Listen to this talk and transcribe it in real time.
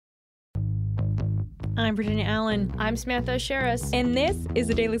I'm Virginia Allen. I'm Samantha Sherris. And this is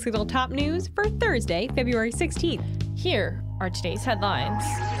the Daily Signal top news for Thursday, February 16th. Here are today's headlines.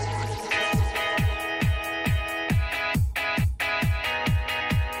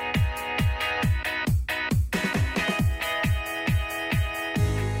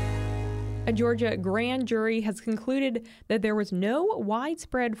 A Georgia grand jury has concluded that there was no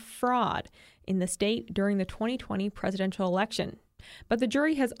widespread fraud in the state during the 2020 presidential election. But the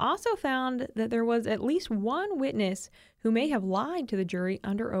jury has also found that there was at least one witness who may have lied to the jury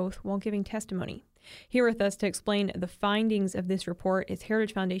under oath while giving testimony. Here with us to explain the findings of this report is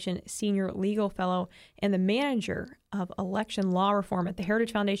Heritage Foundation Senior Legal Fellow and the Manager of Election Law Reform at the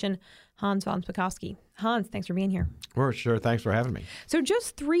Heritage Foundation, Hans von Spakovsky. Hans, thanks for being here. Well, sure. Thanks for having me. So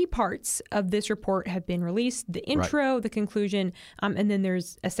just three parts of this report have been released: the intro, the conclusion, and then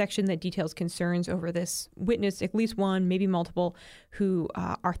there's a section that details concerns over this witness, at least one, maybe multiple, who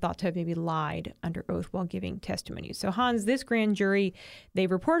are thought to have maybe lied under oath while giving testimony. So Hans, this grand jury, they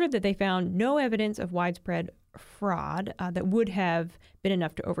reported that they found no evidence of widespread fraud that would have been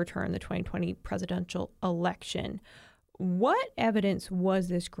enough to overturn the 2020 presidential election. What evidence was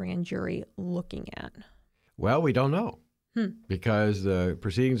this grand jury looking at? Well, we don't know because the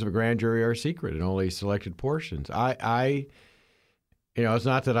proceedings of a grand jury are secret and only selected portions. It's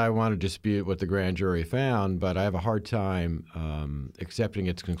not that I want to dispute what the grand jury found, but I have a hard time accepting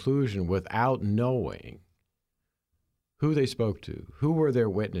its conclusion without knowing who they spoke to, who were their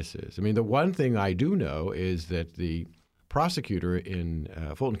witnesses. I mean, the one thing I do know is that the prosecutor in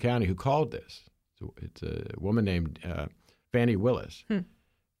Fulton County who called this, so it's a woman named Fani Willis.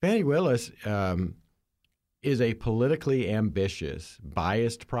 Fani Willis is a politically ambitious,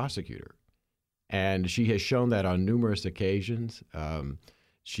 biased prosecutor, and she has shown that on numerous occasions.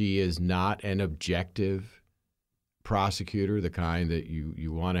 She is not an objective prosecutor, the kind that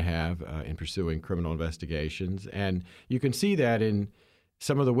you want to have in pursuing criminal investigations. And you can see that in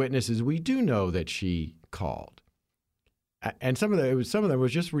some of the witnesses we do know that she called. And some of them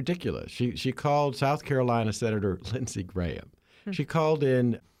was just ridiculous. She called South Carolina Senator Lindsey Graham. She called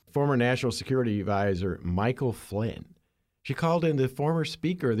in former National Security Advisor Michael Flynn. She called in the former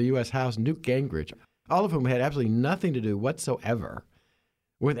Speaker of the U.S. House, Newt Gingrich, all of whom had absolutely nothing to do whatsoever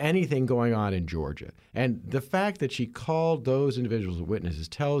with anything going on in Georgia. And the fact that she called those individuals as witnesses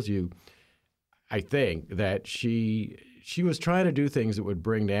tells you, I think, that she was trying to do things that would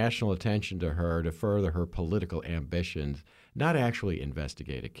bring national attention to her to further her political ambitions, not actually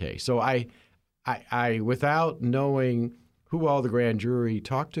investigate a case. So I without knowing who all the grand jury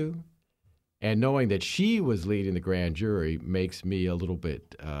talked to and knowing that she was leading the grand jury makes me a little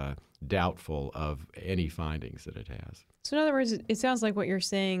bit doubtful of any findings that it has. So in other words, it sounds like what you're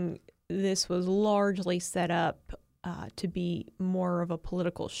saying, this was largely set up to be more of a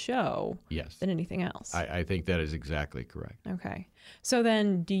political show than anything else. I think that is exactly correct. Okay. So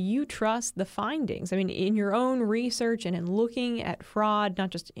then do you trust the findings? I mean, in your own research and in looking at fraud,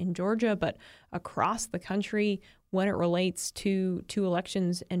 not just in Georgia, but across the country when it relates to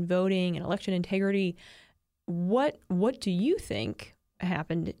elections and voting and election integrity, what do you think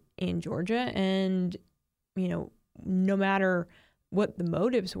happened in Georgia? And, no matter what the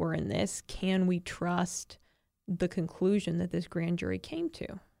motives were in this, can we trust the conclusion that this grand jury came to?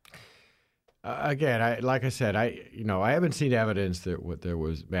 Again, like I said, I haven't seen evidence that there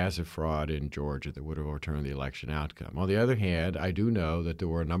was massive fraud in Georgia that would have overturned the election outcome. On the other hand, I do know that there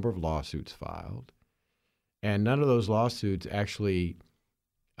were a number of lawsuits filed, and none of those lawsuits actually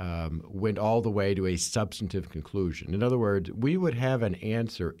went all the way to a substantive conclusion. In other words, we would have an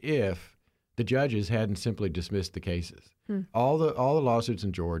answer if the judges hadn't simply dismissed the cases. All the lawsuits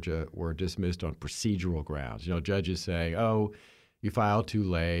in Georgia were dismissed on procedural grounds. Judges saying, "Oh, you filed too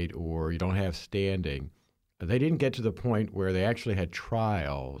late," or "You don't have standing." They didn't get to the point where they actually had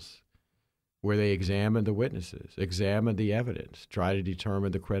trials where they examined the witnesses, examined the evidence, try to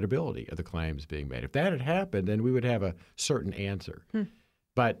determine the credibility of the claims being made. If that had happened, then we would have a certain answer.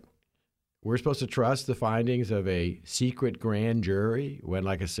 But we're supposed to trust the findings of a secret grand jury when,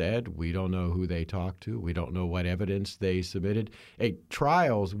 like I said, we don't know who they talked to. We don't know what evidence they submitted.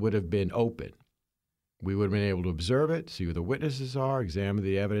 Trials would have been open. We would have been able to observe it, see who the witnesses are, examine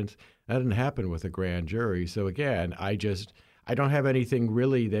the evidence. That didn't happen with a grand jury. So again, I don't have anything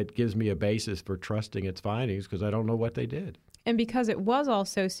really that gives me a basis for trusting its findings because I don't know what they did. And because it was all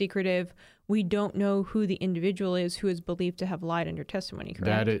so secretive, we don't know who the individual is who is believed to have lied under testimony,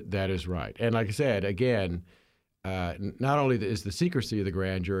 correct? That is right. And like I said, again, not only is the secrecy of the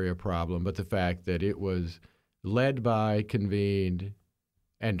grand jury a problem, but the fact that it was led by, convened,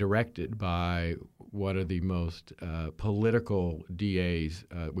 and directed by one of the most political DAs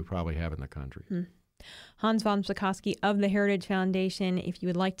we probably have in the country. Hans von Spakovsky of the Heritage Foundation. If you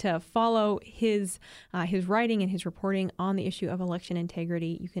would like to follow his writing and his reporting on the issue of election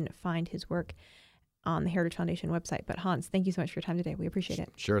integrity, you can find his work on the Heritage Foundation website. But Hans, thank you so much for your time today. We appreciate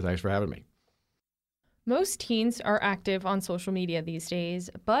it. Sure. Thanks for having me. Most teens are active on social media these days,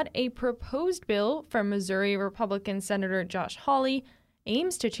 but a proposed bill from Missouri Republican Senator Josh Hawley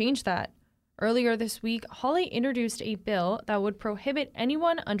aims to change that. Earlier this week, Hawley introduced a bill that would prohibit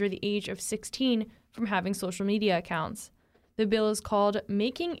anyone under the age of 16 from having social media accounts. The bill is called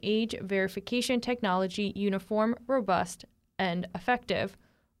Making Age Verification Technology Uniform, Robust, and Effective,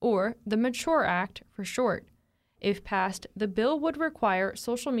 or the Mature Act for short. If passed, the bill would require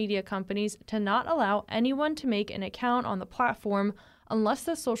social media companies to not allow anyone to make an account on the platform unless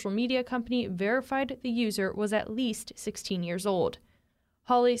the social media company verified the user was at least 16 years old.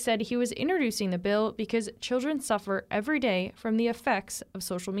 Hawley said he was introducing the bill because children suffer every day from the effects of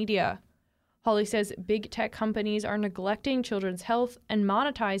social media. Hawley says big tech companies are neglecting children's health and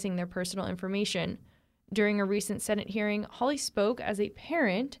monetizing their personal information. During a recent Senate hearing, Hawley spoke as a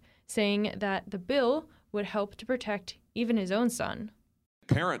parent, saying that the bill would help to protect even his own son.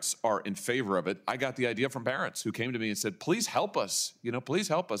 Parents are in favor of it. I got the idea from parents who came to me and said, please help us. Please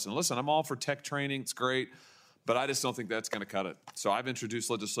help us. And listen, I'm all for tech training. It's great. But I just don't think that's going to cut it. So I've introduced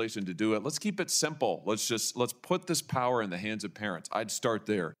legislation to do it. Let's keep it simple. Let's put this power in the hands of parents. I'd start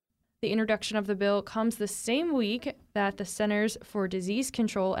there. The introduction of the bill comes the same week that the Centers for Disease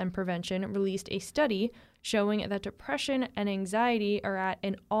Control and Prevention released a study showing that depression and anxiety are at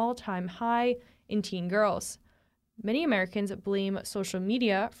an all-time high in teen girls. Many Americans blame social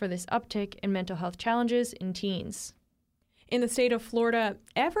media for this uptick in mental health challenges in teens. In the state of Florida,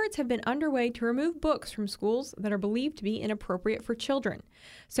 efforts have been underway to remove books from schools that are believed to be inappropriate for children.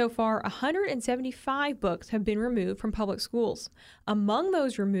 So far, 175 books have been removed from public schools. Among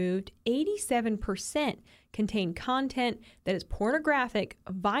those removed, 87% contain content that is pornographic,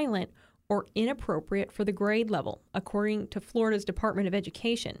 violent, or inappropriate for the grade level, according to Florida's Department of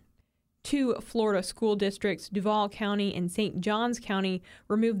Education. 2 Florida school districts, Duval County and St. Johns County,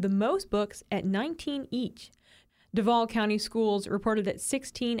 removed the most books at 19 each. Duval County schools reported that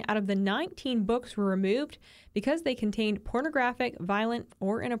 16 out of the 19 books were removed because they contained pornographic, violent,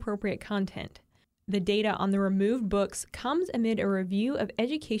 or inappropriate content. The data on the removed books comes amid a review of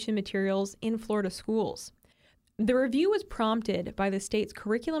education materials in Florida schools. The review was prompted by the state's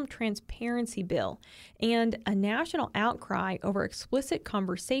curriculum transparency bill and a national outcry over explicit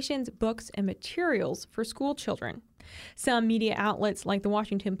conversations, books, and materials for school children. Some media outlets like the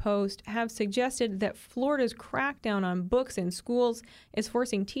Washington Post have suggested that Florida's crackdown on books in schools is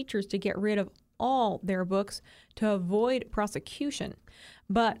forcing teachers to get rid of all their books to avoid prosecution.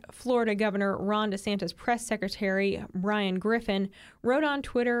 But Florida Governor Ron DeSantis' press secretary, Brian Griffin, wrote on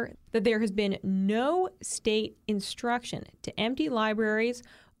Twitter that there has been no state instruction to empty libraries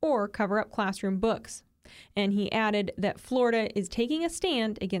or cover up classroom books. And he added that Florida is taking a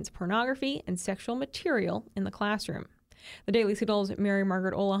stand against pornography and sexual material in the classroom. The Daily Signal's Mary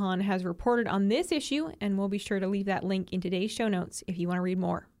Margaret Olahan has reported on this issue, and we'll be sure to leave that link in today's show notes if you want to read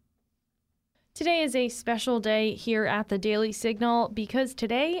more. Today is a special day here at the Daily Signal because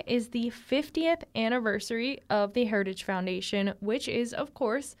today is the 50th anniversary of the Heritage Foundation, which is, of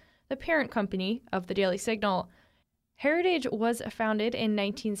course, the parent company of the Daily Signal. Heritage was founded in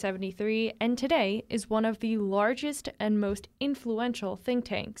 1973 and today is one of the largest and most influential think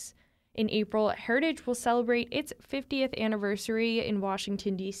tanks. In April, Heritage will celebrate its 50th anniversary in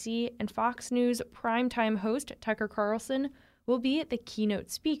Washington, D.C., and Fox News primetime host Tucker Carlson will be the keynote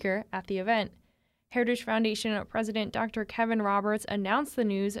speaker at the event. Heritage Foundation President Dr. Kevin Roberts announced the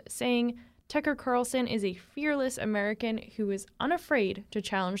news, saying, "Tucker Carlson is a fearless American who is unafraid to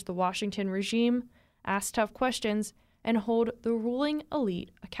challenge the Washington regime, ask tough questions, and hold the ruling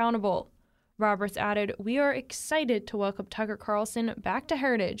elite accountable." Roberts added, "We are excited to welcome Tucker Carlson back to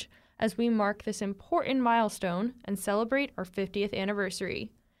Heritage as we mark this important milestone and celebrate our 50th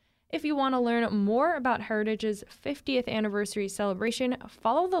anniversary." If you want to learn more about Heritage's 50th anniversary celebration,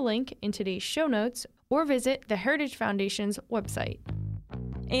 follow the link in today's show notes or visit the Heritage Foundation's website.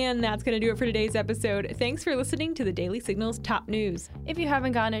 And that's going to do it for today's episode. Thanks for listening to the Daily Signal's top news. If you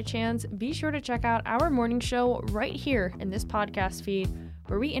haven't gotten a chance, be sure to check out our morning show right here in this podcast feed,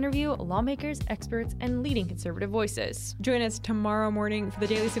 where we interview lawmakers, experts, and leading conservative voices. Join us tomorrow morning for the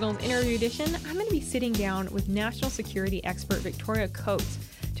Daily Signal's interview edition. I'm going to be sitting down with national security expert Victoria Coates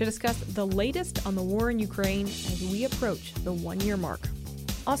to discuss the latest on the war in Ukraine as we approach the 1-year mark.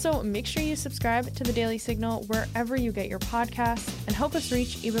 Also, make sure you subscribe to the Daily Signal wherever you get your podcasts and help us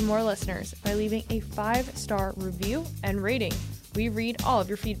reach even more listeners by leaving a 5-star review and rating. We read all of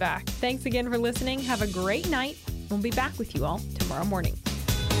your feedback. Thanks again for listening. Have a great night. We'll be back with you all tomorrow morning.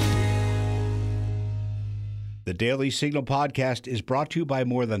 The Daily Signal podcast is brought to you by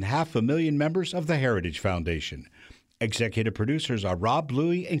more than 500,000 members of the Heritage Foundation. Executive producers are Rob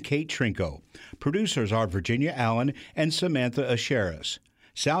Bluey and Kate Trinko. Producers are Virginia Allen and Samantha Asheris.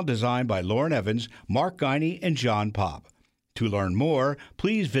 Sound design by Lauren Evans, Mark Guiney, and John Pop. To learn more,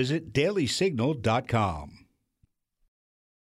 please visit dailysignal.com.